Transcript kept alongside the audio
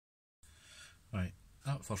Right,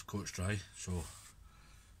 that first coat's dry, so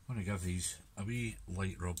I'm going to give these a wee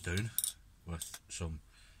light rub down with some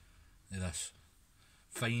of this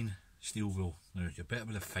fine steel wool. Now, you're better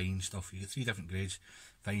with the fine stuff. You get 3 different grades: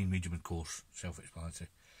 fine, medium and coarse, self-explanatory.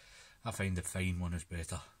 I find the fine one is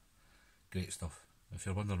better. Great stuff. If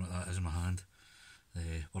you're wondering what that is in my hand,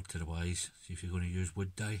 word to the wise, see if you're going to use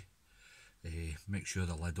wood dye, make sure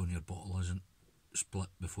the lid on your bottle isn't split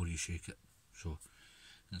before you shake it. So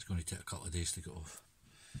it's going to take a couple of days to get off.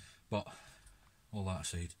 But all that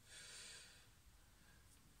aside,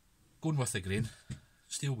 going with the grain,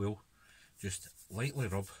 steel wool, just lightly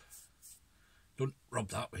rub. Don't rub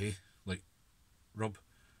that way, like rub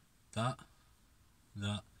that,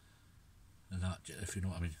 that and that, if you know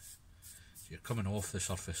what I mean. So you're coming off the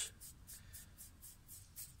surface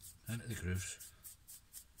into the grooves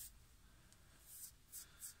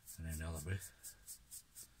and then the other way.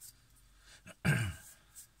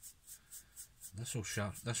 This will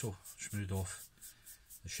smooth off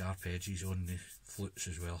the sharp edges on the flutes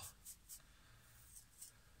as well.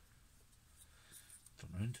 Turn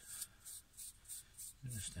round, do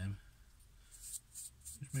the stem.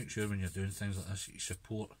 Just make sure when you're doing things like this you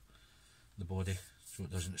support the body so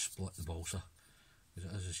it doesn't split the balsa,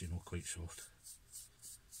 because it is, as you know, quite soft.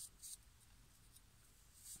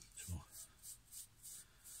 So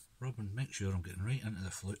rub and make sure I'm getting right into the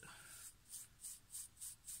flute.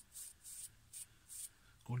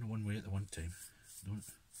 Going one way at the one time, don't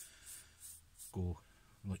go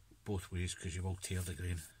like both ways because you will tear the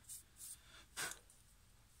grain.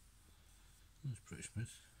 That's pretty smooth,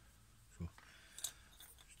 so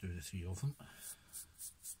let's do the 3 of them.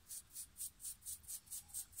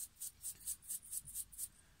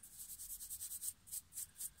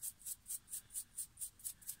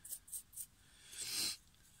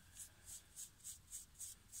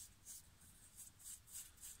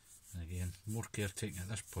 And again, more care taken at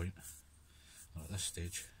this point, or at this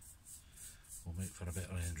stage, will make for a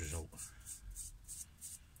better end result.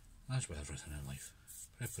 As with everything in life,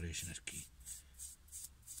 preparation is key.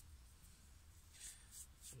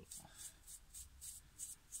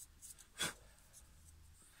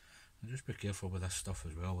 And just be careful with this stuff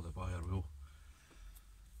as well, with the wire wool,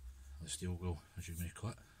 the steel wool as you may call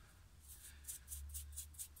it.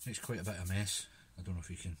 Makes quite a bit of mess. I don't know if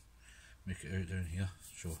you can make it out down here,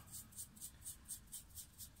 so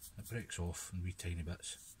it breaks off in wee tiny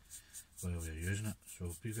bits while you're using it,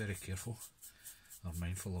 so be very careful or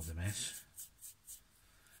mindful of the mess.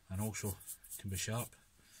 And also it can be sharp.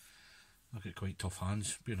 I've got quite tough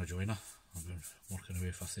hands being a joiner. I've been working away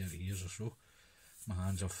for 30 years or so. My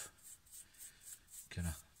hands have kind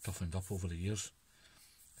of toughened up over the years.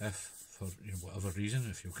 If for whatever reason,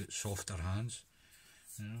 if you've got softer hands,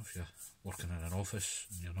 if you're working in an office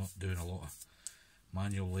and you're not doing a lot of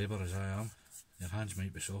manual labour as I am, your hands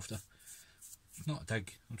might be softer. It's not a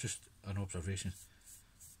dig, it's just an observation.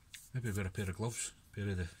 Maybe wear a pair of gloves, a pair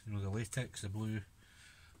of the the latex, the blue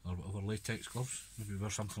or whatever latex gloves. Maybe wear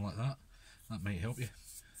something like that. That might help you.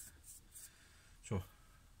 So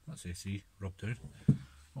that's A3 rub down.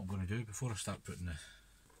 What I'm going to do before I start putting the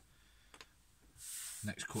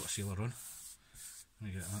next coat of sealer on, I'm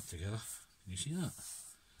going to get that together. Can you see that?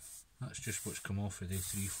 That's just what's come off of the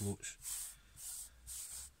 3 floats.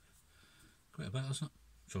 Quite a bit, isn't it?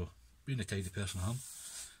 So, being the tidy person I am,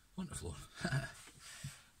 on the floor.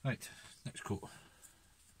 Right, next coat.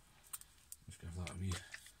 Let's give that a wee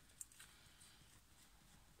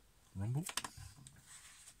rumble.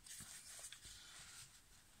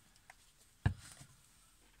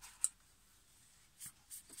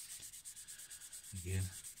 Again,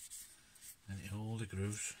 into all the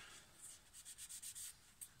grooves.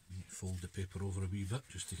 You fold the paper over a wee bit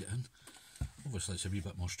just to get in. Obviously it's a wee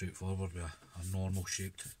bit more straightforward with a normal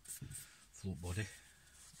shaped float body,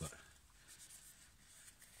 but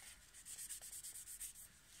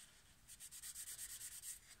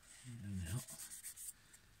in there.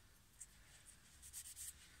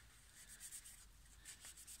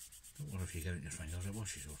 Don't worry if you get it in your fingers, it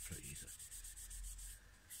washes off pretty easily.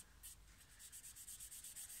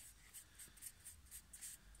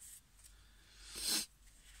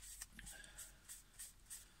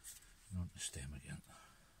 On the stem again,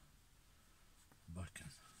 back in.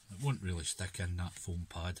 It won't really stick in that foam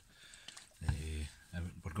pad.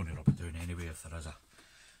 We're going to rub it down anyway if there is a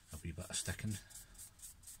wee bit of sticking.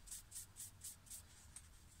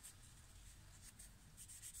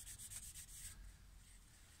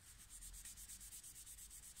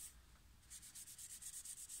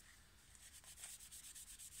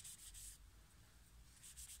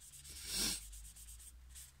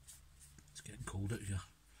 It's getting cold out here.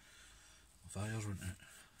 Fires, wouldn't it?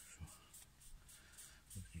 So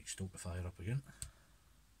stoke the fire up again.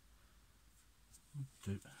 1,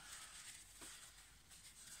 2.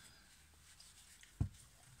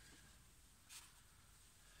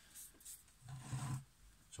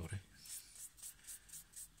 Sorry.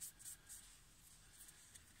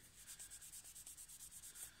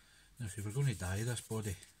 Now if you were going to dye this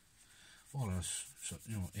body, or as,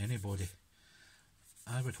 you know, any body,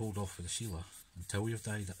 I would hold off with the sealer until you've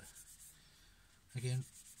dyed it. Again,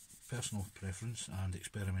 personal preference and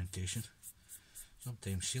experimentation.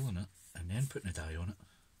 Sometimes sealing it and then putting the dye on it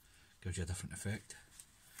gives you a different effect.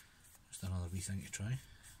 Just another wee thing to try.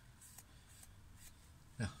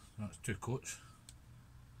 Yeah, that's 2 coats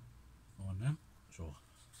on them. So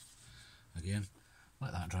again,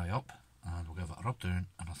 let that dry up and we'll give it a rub down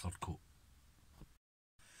and a 3rd coat.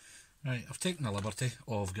 Right, I've taken the liberty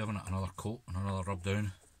of giving it another coat and another rub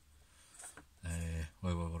down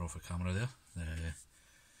while we were off the camera there.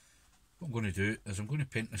 What I'm going to do is I'm going to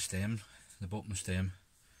paint the stem, the bottom stem,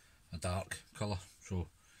 a dark colour. So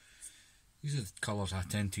these are the colours I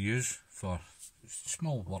tend to use for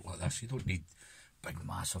small work like this. You don't need big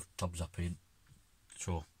massive tubs of paint.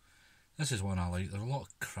 So this is one I like. There's a lot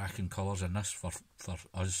of cracking colours in this for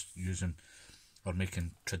us using or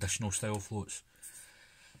making traditional style floats.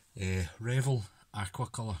 Revel Aqua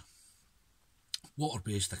Colour, water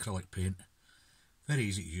based acrylic paint, very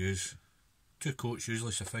easy to use, 2 coats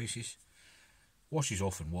usually suffices, washes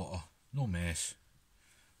off in water, no mess,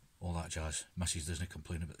 all that jazz. Missus doesn't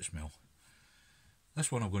complain about the smell.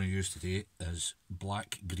 This one I'm going to use today is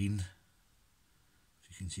black green,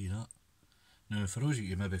 if you can see that. Now for those of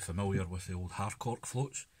you maybe familiar with the old Harcourt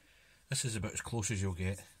floats, this is about as close as you'll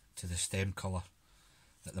get to the stem colour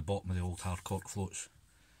at the bottom of the old Harcourt floats.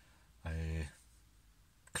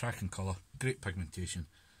 Cracking colour, great pigmentation,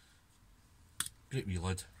 great wee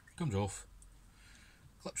lid, comes off,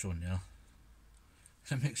 clips on there,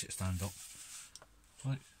 it makes it stand up. It's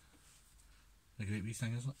like a great wee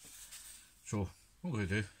thing, isn't it? So what we're going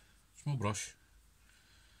to do, small brush,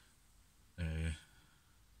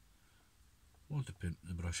 load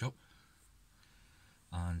the brush up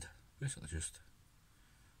and basically just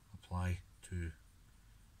apply to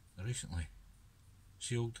the recently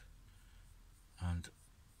sealed and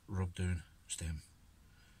rub down stem.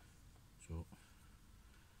 So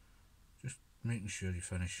just making sure you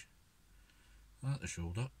finish at the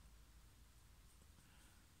shoulder.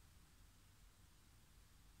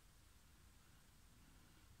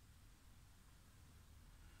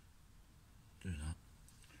 Do that.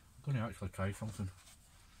 I'm going to actually try something.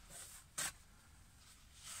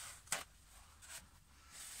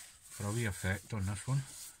 For a wee effect on this one.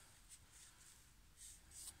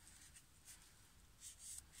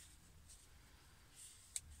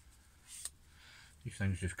 These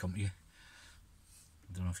things just come to you.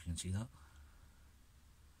 I don't know if you can see that.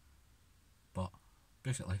 But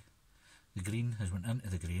basically, the green has went into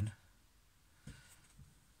the grain. If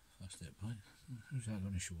I step back, how's that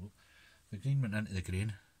going to show up? The green went into the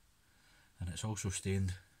grain and it's also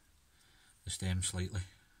stained the stem slightly.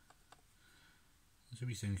 There's a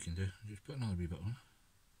wee thing you can do. Just put another wee bit on.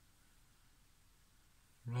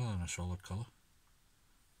 Rather than a solid colour.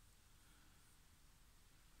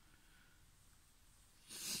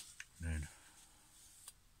 Then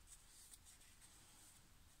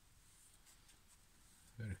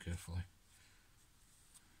very carefully.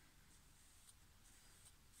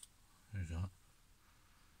 There's that.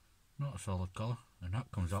 Not a solid colour, and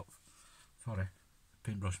that comes up, sorry,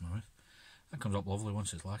 paintbrush in my mouth, that comes up lovely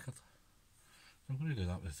once it's lacquered. So I'm going to do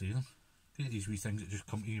that with 3 of them. Get these wee things that just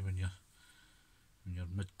come to you when you're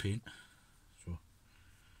mid-paint. So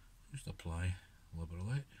just apply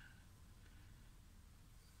liberally.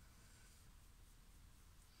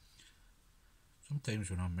 Sometimes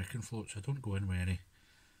when I'm making floats I don't go in with any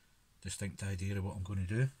distinct idea of what I'm going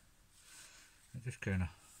to do. It just kind of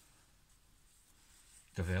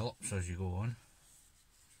develops as you go on.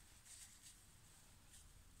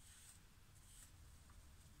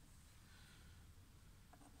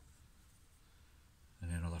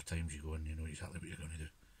 And then other times you go in, you know exactly what you're going to do.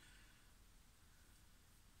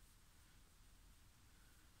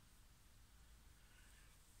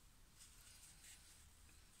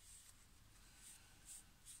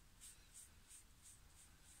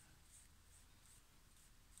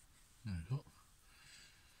 There we go.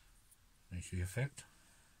 Nice wee effect.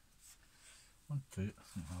 1, 2, and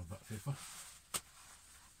a bit of paper.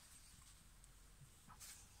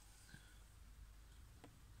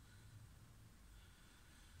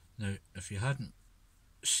 Now, if you hadn't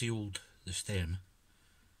sealed the stem,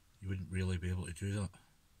 you wouldn't really be able to do that,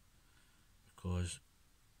 because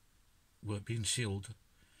with it being sealed,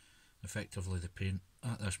 effectively the paint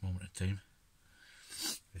at this moment in time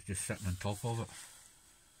is just sitting on top of it.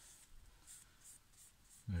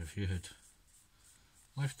 Now if you had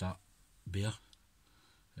left that bare,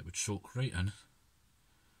 it would soak right in,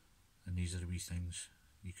 and these are the wee things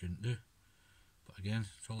you couldn't do. But again,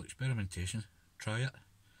 it's all experimentation. Try it.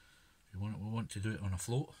 If you want to do it on a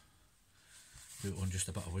float, do it on just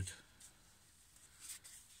a bit of wood.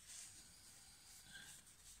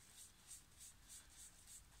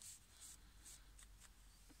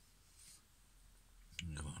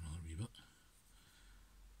 Give it another wee bit.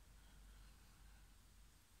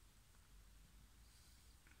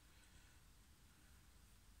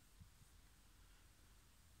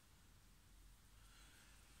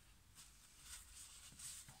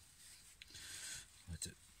 Let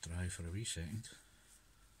it dry for a wee second,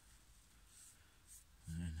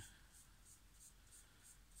 and then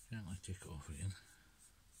gently take it off again.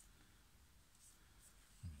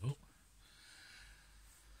 There we go.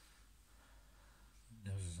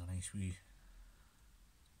 This is a nice wee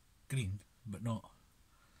green, but not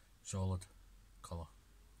solid colour.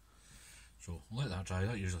 So let that dry.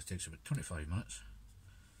 That usually takes about 25 minutes.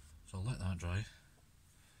 So I'll let that dry.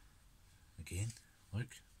 Again, look,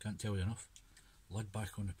 can't tell you enough. Lid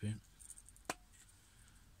back on the paint.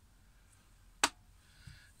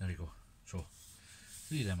 There you go. So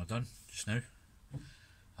 3 of them are done just now.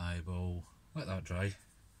 I will let that dry.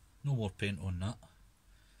 No more paint on that.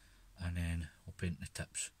 And then I'll paint the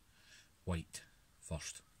tips white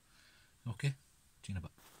first. Okay, see you in a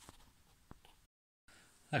bit.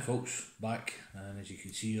 Hi folks, back, and as you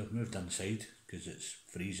can see I've moved inside because it's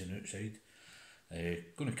freezing outside.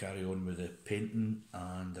 Going to carry on with the painting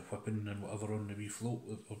and the whipping and whatever on the wee float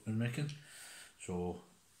that I've been making. So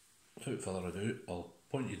without further ado, I'll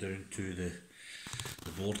point you down to the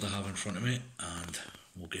board I have in front of me and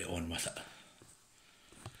we'll get on with it.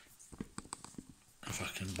 If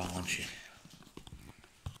I can balance you.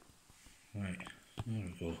 Right, there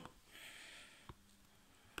we go.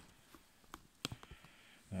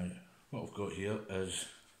 Right, what I've got here is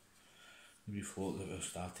the wee float that I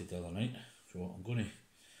started the other night. So I'm going to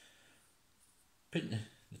paint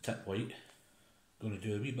the tip white. I'm going to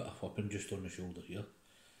do a wee bit of whipping just on the shoulder here.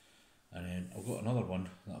 And then I've got another one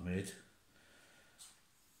that I made.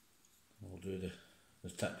 I'll do the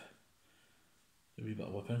tip, a wee bit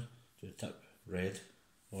of whipping, do the tip red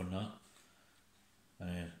on that. And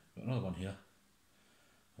then got another one here.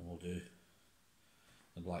 And we'll do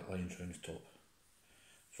the black lines around the top.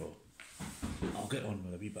 So I'll get on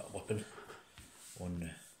with a wee bit of whipping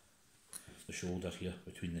on the shoulder here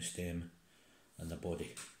between the stem and the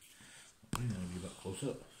body. I'll bring that a wee bit closer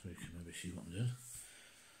so you can maybe see what I'm doing.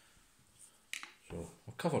 So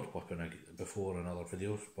I've covered whipping before in other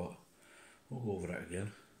videos, but we'll go over it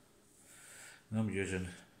again. And I'm using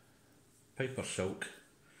Piper Silk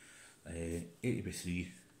 80x3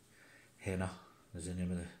 henna is the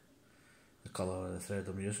name of the colour of the thread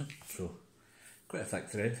I'm using. So quite a thick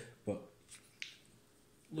thread, but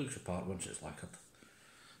looks apart once it's lacquered.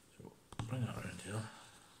 So bring that around here.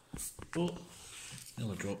 Oh,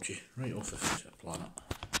 nearly dropped you right off the face of the planet.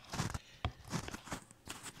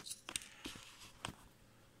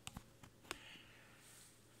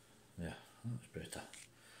 Yeah, that's better.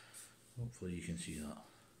 Hopefully you can see that.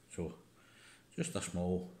 So just a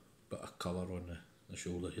small bit of colour on the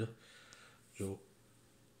shoulder here. So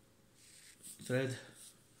thread,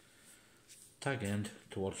 tag end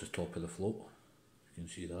towards the top of the float. You can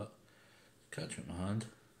see that. Catch it in my hand.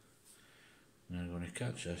 And I'm going to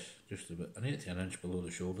catch this just about an 1/8 of an inch below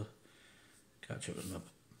the shoulder. Catch it with my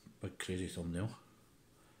big crazy thumbnail.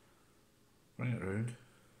 Bring it round.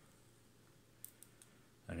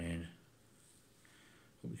 And then,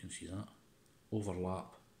 hope you can see that.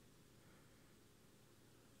 Overlap.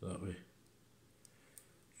 That way.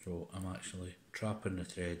 So I'm actually trapping the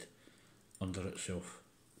thread under itself.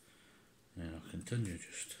 And I'll continue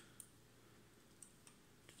just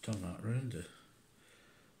to turn that round the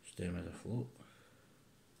stem of the float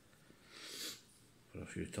for a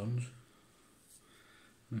few turns.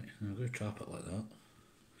 Right, I'm going to trap it like that.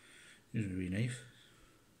 Using a wee knife.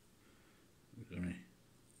 We're going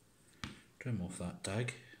to trim off that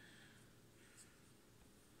tag.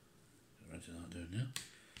 Get rid of that down there.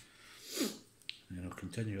 And then I'll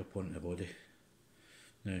continue up onto the body.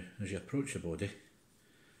 Now, as you approach the body,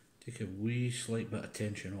 take a wee slight bit of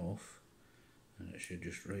tension off and it should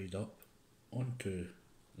just ride up onto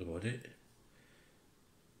the body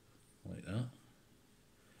like that.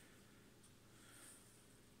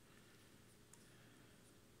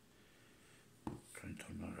 Try and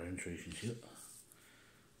turn that around so you can see it.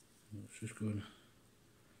 It's just going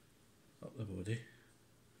up the body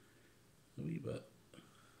a wee bit.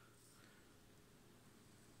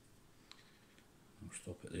 I'll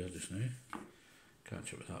stop it there just now,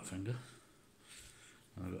 catch it with that finger.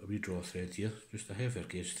 And I've got a wee draw thread here, just a heavier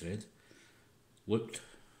gauge thread, looped.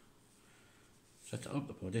 Set it up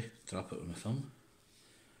the body, trap it with my thumb,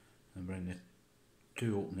 and bring the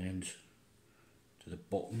two open ends to the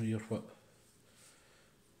bottom of your whip.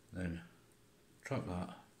 Then trap that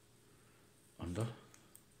under,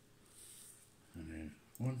 and then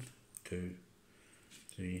 1, 2,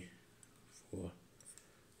 3, 4,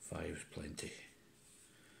 5 is plenty.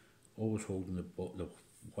 Always holding the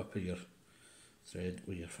whip of your thread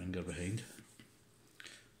with your finger behind.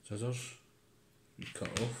 Scissors, you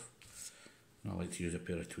cut off. And I like to use a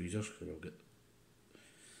pair of tweezers because I'll get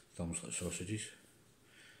thumbs like sausages.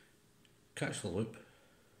 Catch the loop,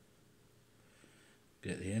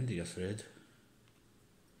 get the end of your thread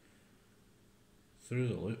through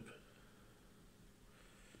the loop,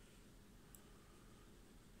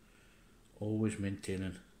 always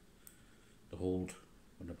maintaining the hold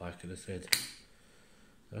on the back of the thread.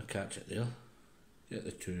 I'll catch it there, get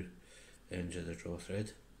the two ends of the draw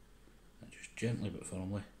thread and just gently but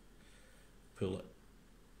firmly pull it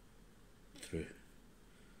through.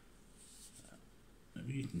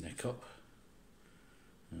 Maybe you can nick up,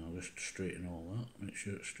 and I'll just straighten all that, make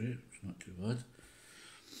sure it's straight, it's not too bad.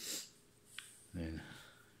 Then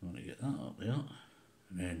you want to get that up there,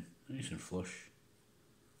 and then nice and flush,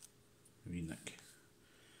 a wee nick.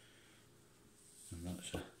 And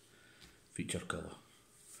that's a feature colour.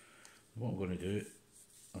 What I'm going to do,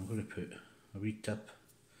 I'm going to put a wee tip,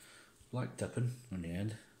 black tipping on the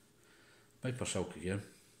end, Piper silk again.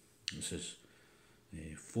 This is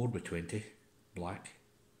 4x20 black.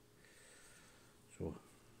 So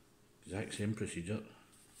exact same procedure.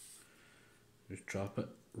 Just trap it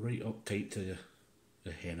right up tight to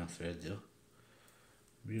the henna thread there.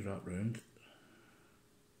 Re-wrap round.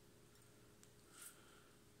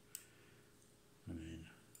 And then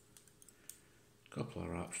a couple of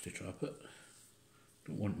wraps to trap it.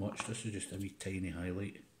 Don't want much, this is just a wee tiny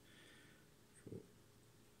highlight. So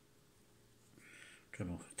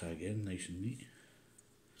trim off the tag end nice and neat.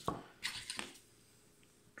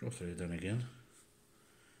 Draw thread in again.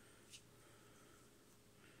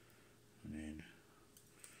 And then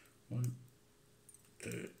 1,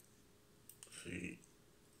 2, 3,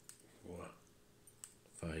 4,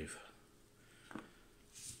 5.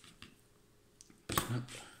 Snip.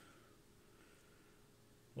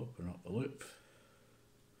 Open up the loop.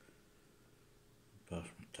 Pass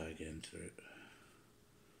my tag end through it.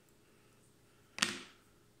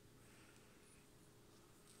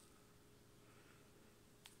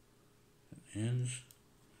 Ends.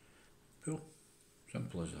 Pull.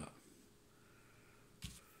 Simple as that.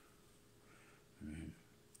 And then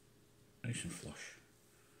nice and flush.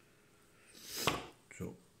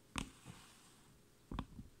 So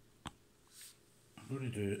I'm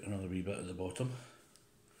going to do another wee bit at the bottom,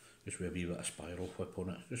 just with a wee bit of spiral whip on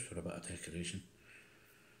it, just for a bit of decoration.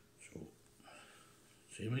 So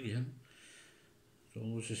same again, it's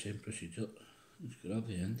always the same procedure. Just grab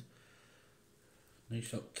the end,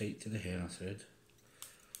 nice up tight to the henna thread.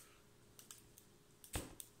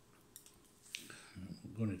 And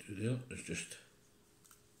what I'm going to do there is just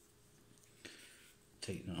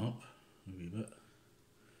tighten it up a wee bit.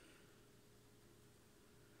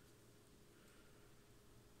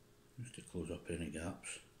 Just to close up any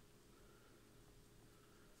gaps.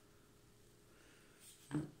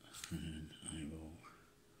 And I will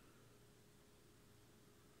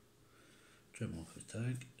trim off the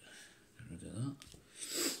tag, get rid of that.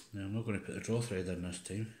 Now I'm not going to put the draw thread in this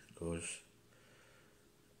time because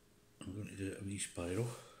I'm going to do it a wee spiral.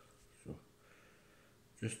 So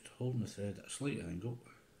just holding the thread at a slight angle.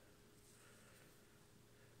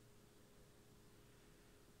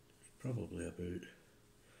 It's probably about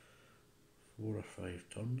 4 or 5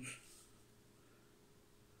 turns.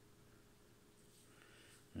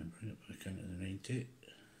 And bring it back into the 90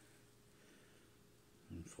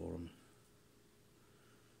 and form.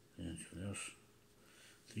 And so there's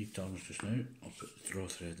 3 turns just now. I'll put the draw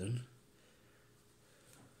thread in,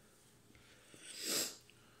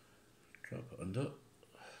 trap it under,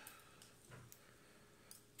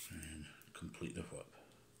 and complete the whip.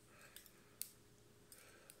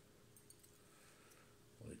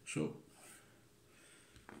 Like so.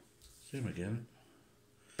 Same again.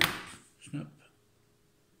 Snip.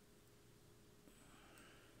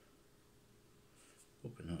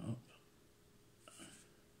 Open that up.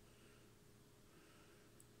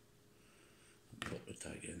 And pop the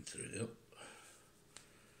tag in through there.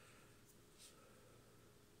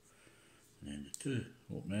 And then the 2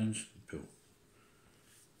 open ends and pull.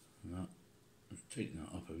 And that tighten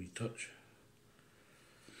that up a wee touch.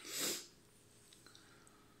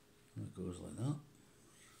 That goes like that.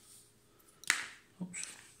 Oops,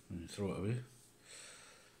 and you throw it away.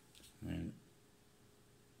 And then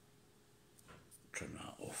trim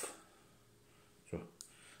that off. So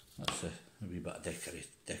that's a wee bit of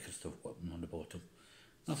decorative weapon on the bottom.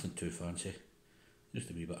 Nothing too fancy, just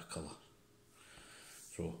a wee bit of colour.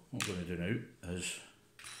 So what I'm going to do now is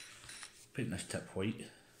paint this tip white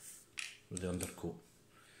with the undercoat.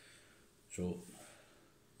 So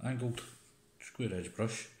angled square edge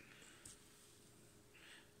brush.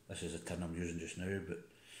 This is the tin I'm using just now, but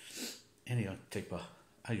any type of,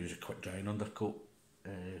 I use a quick drying undercoat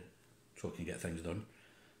so I can get things done.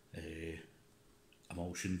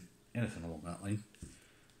 Emulsion, anything along that line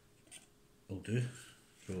will do.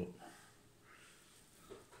 So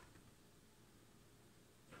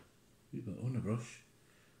wee bit on the brush,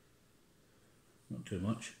 not too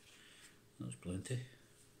much, that's plenty.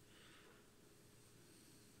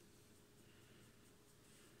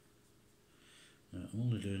 Now, I'm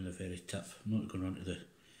only doing the very tip, I'm not going onto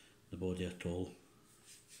the body at all.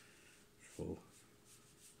 So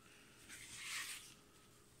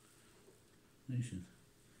nice and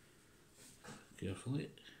carefully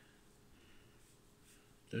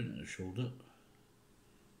down at the shoulder.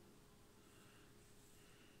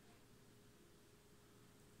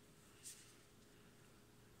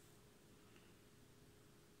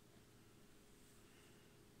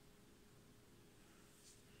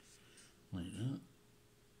 Like that.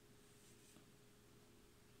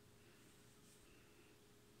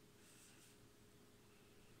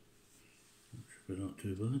 Should be not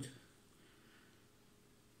too bad.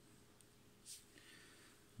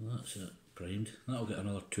 Well, that's it, primed. That'll get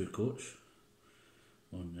another 2 coats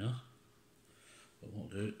on there. But what I'll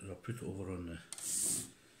do is I'll put it over on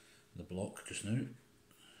the block just now.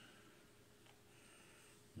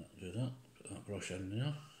 That'll do that. Put that brush in there,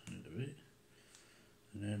 out of the way.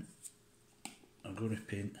 And then I'm going to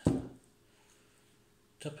paint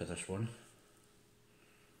tip of this one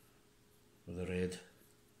with the red,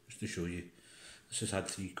 just to show you. This has had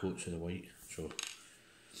 3 coats of the white, so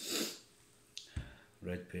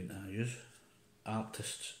red paint I use.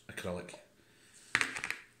 Artist's acrylic.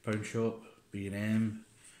 Pound shop, B&M,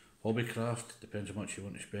 Hobbycraft, depends how much you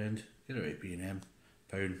want to spend. Get it at B&M,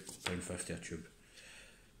 £1.50 a tube.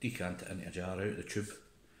 Decant it into a jar out of the tube.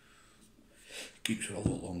 Keeps it a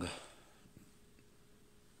lot longer.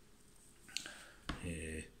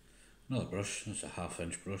 Another brush, that's a 1/2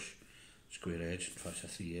 inch brush, square edge, in fact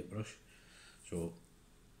it's a 3/8 brush. So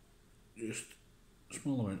just a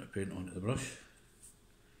small amount of paint onto the brush.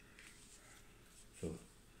 So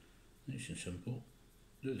nice and simple.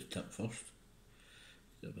 Do the tip first.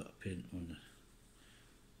 Get a bit of paint on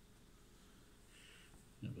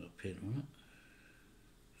it. And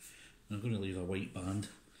I'm going to leave a white band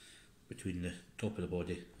between the top of the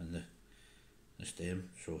body and the stem.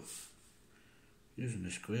 So using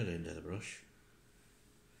the square end of the brush,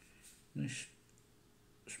 nice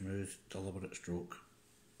smooth deliberate stroke.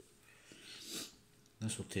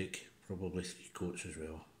 This will take probably 3 coats as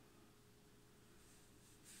well.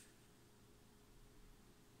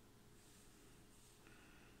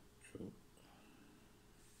 So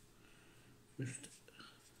just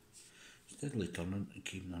steadily turning and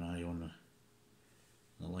keeping an eye on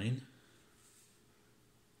the line.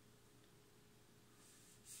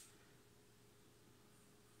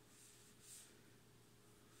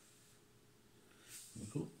 There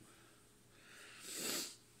we go.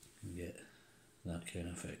 And get that kind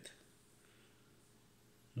of effect.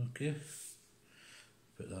 Okay,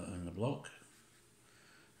 put that in the block,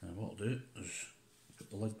 and what I'll do is put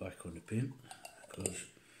the lid back on the paint because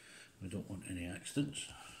we don't want any accidents.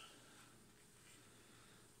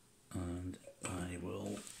 And I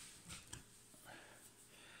will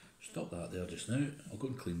stop that there just now. I'll go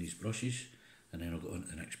and clean these brushes and then I'll go on to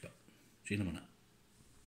the next bit. See you in a minute.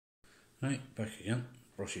 Right, back again.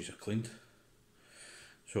 Brushes are cleaned.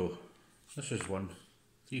 So this is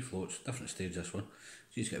 3 floats, different stage this one.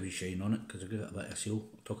 See, it's got a wee shine on it because I give it a bit of a seal.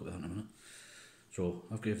 I'll talk about that in a minute. So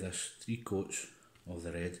I've gave this 3 coats of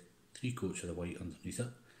the red, 3 coats of the white underneath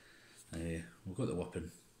it. We've got the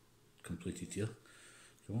whipping completed here.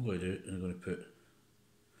 So what I'm going to do is I'm going to put a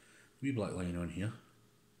wee black line on here,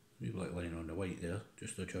 a wee black line on the white there,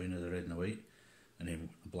 just the join of the red and the white, and then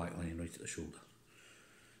a black line right at the shoulder.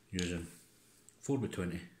 Using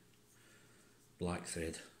 4x20 black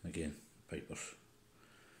thread, again, pipers.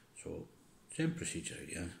 So, same procedure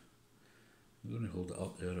again. I'm going to hold it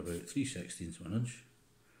up there about 3/16 of an inch.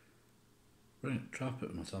 Bring it, trap it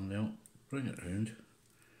with my thumbnail, bring it round.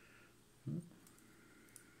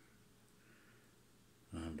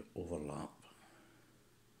 overlap.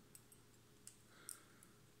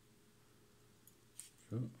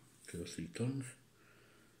 So 2 or 3 turns,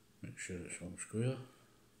 make sure it's all square.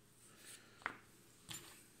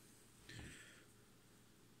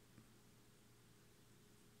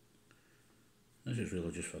 This is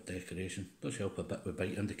really just for decoration. Does help a bit with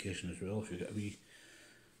bite indication as well if you get a wee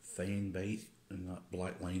fine bite and that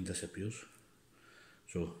black line disappears.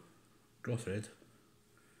 So draw thread,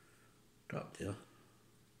 trap there,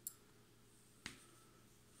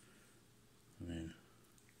 and then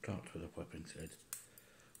trap with a whipping thread.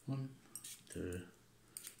 1, 2,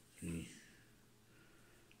 3,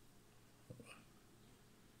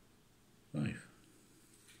 4, 5.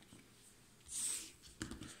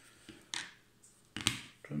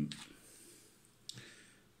 Trim.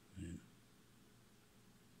 Then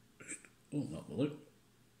just open up the loop.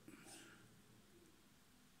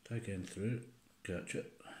 Tag in through, catch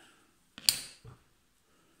it.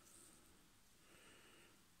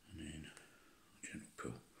 And then gentle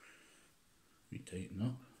pull. Retighten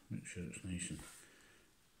up, make sure it's nice and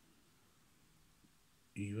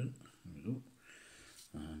even. There we go.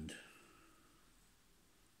 And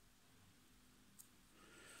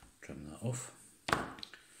trim that off.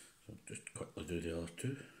 So just quickly do the other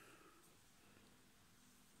 2.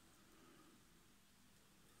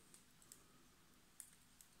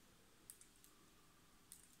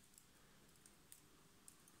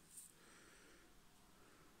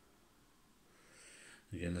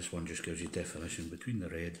 Again, this one just gives you definition between the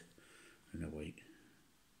red and the white.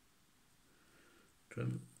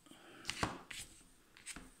 Trim.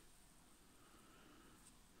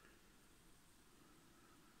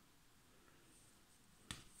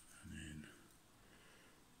 And then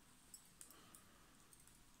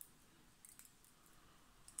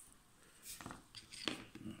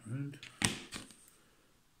that round.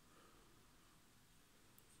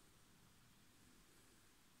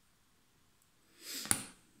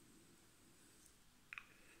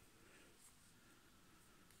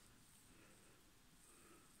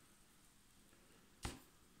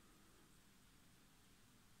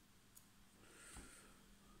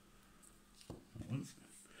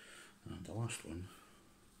 And the last one,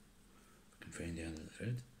 if I can find the end of the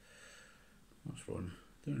thread, that's one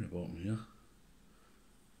down the bottom here.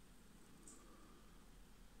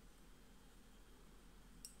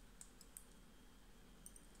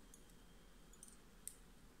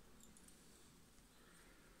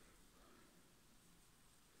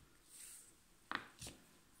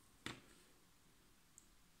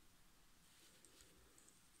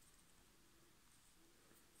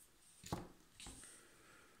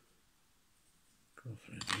 Draw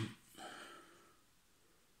thread in.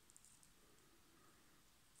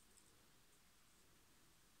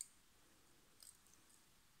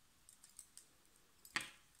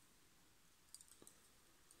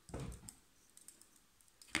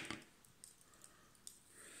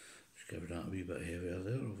 Just give that a wee bit heavier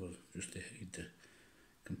there over just to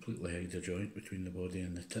completely hide the joint between the body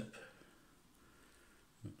and the tip.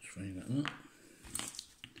 That's fine at that.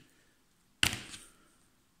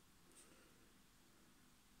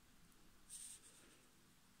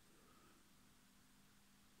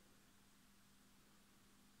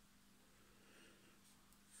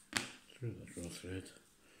 Through the draw thread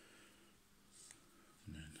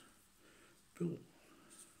and then pull,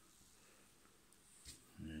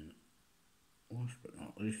 and then last but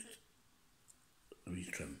not least a wee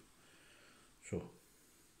trim. So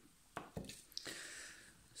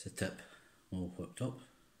it's the tip all whipped up.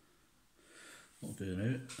 What I'll do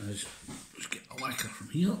now is just get a lacquer from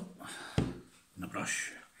here and a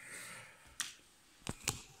brush,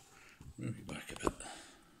 move it back a bit.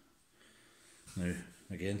 Now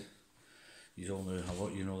again, you all know a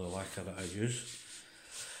lot, you know the lacquer that I use,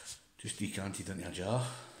 just decanted into a jar.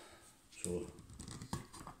 So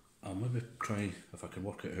I'll maybe try, if I can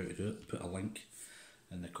work out how to do it, put a link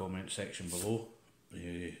in the comment section below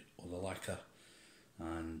of the lacquer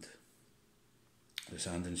and the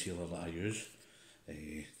sanding sealer that I use.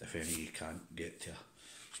 If any you can't get to a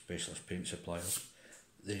specialist paint supplier,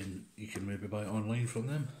 then you can maybe buy it online from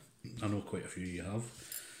them. I know quite a few you have.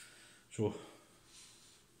 So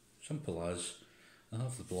simple as, I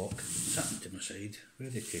have the block sitting to my side,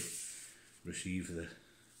 ready to receive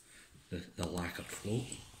the lacquered float.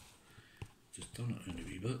 Just turn it around a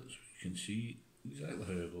wee bit so you can see exactly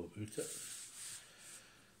how I go about it.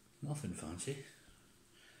 Nothing fancy.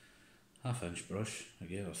 1/2 inch brush,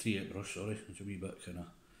 again, or 3/8 brush, sorry, it's a wee bit kind of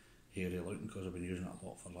hairy looking because I've been using it a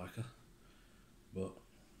lot for lacquer. But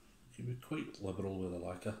you can be quite liberal with the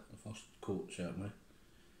lacquer, the first coat certainly.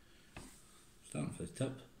 Starting for the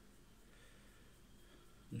tip,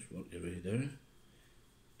 Just work your way down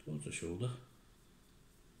towards the shoulder.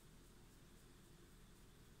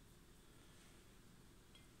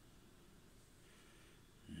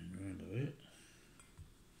 And round about.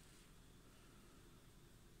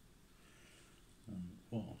 And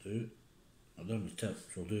what I'll do, I've done the tip,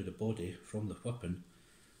 so I'll do the body from the whipping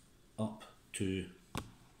up to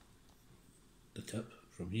the tip,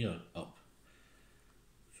 from here up.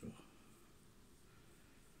 So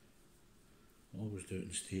I always do it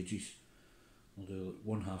in stages. I'll do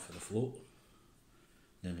one half of the float,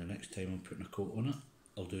 then the next time I'm putting a coat on it,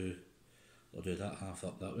 I'll do that half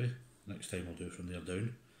up that way, next time I'll do it from there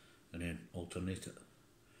down, and then alternate it,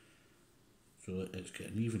 so that it's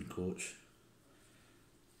getting even coats,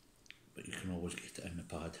 but you can always get it in the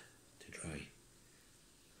pad to dry.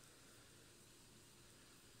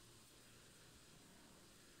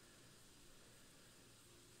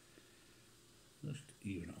 Just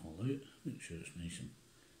even it all out, make sure it's nice and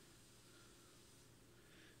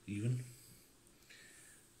even,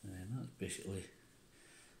 and that's basically,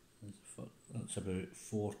 that's about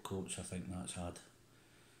 4 coats I think that's had.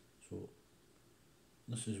 So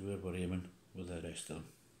this is where we're aiming with the rest of them.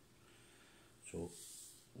 So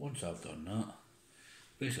once I've done that,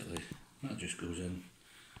 basically that just goes in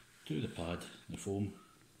to the pad, the foam,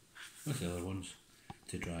 with the other ones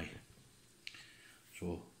to dry.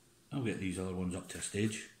 So I'll get these other ones up to a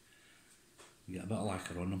stage, get a bit of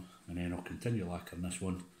lacquer on them, and then I'll continue lacquering this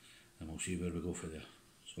one, and we'll see where we go for there.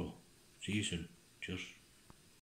 So see you soon. Cheers.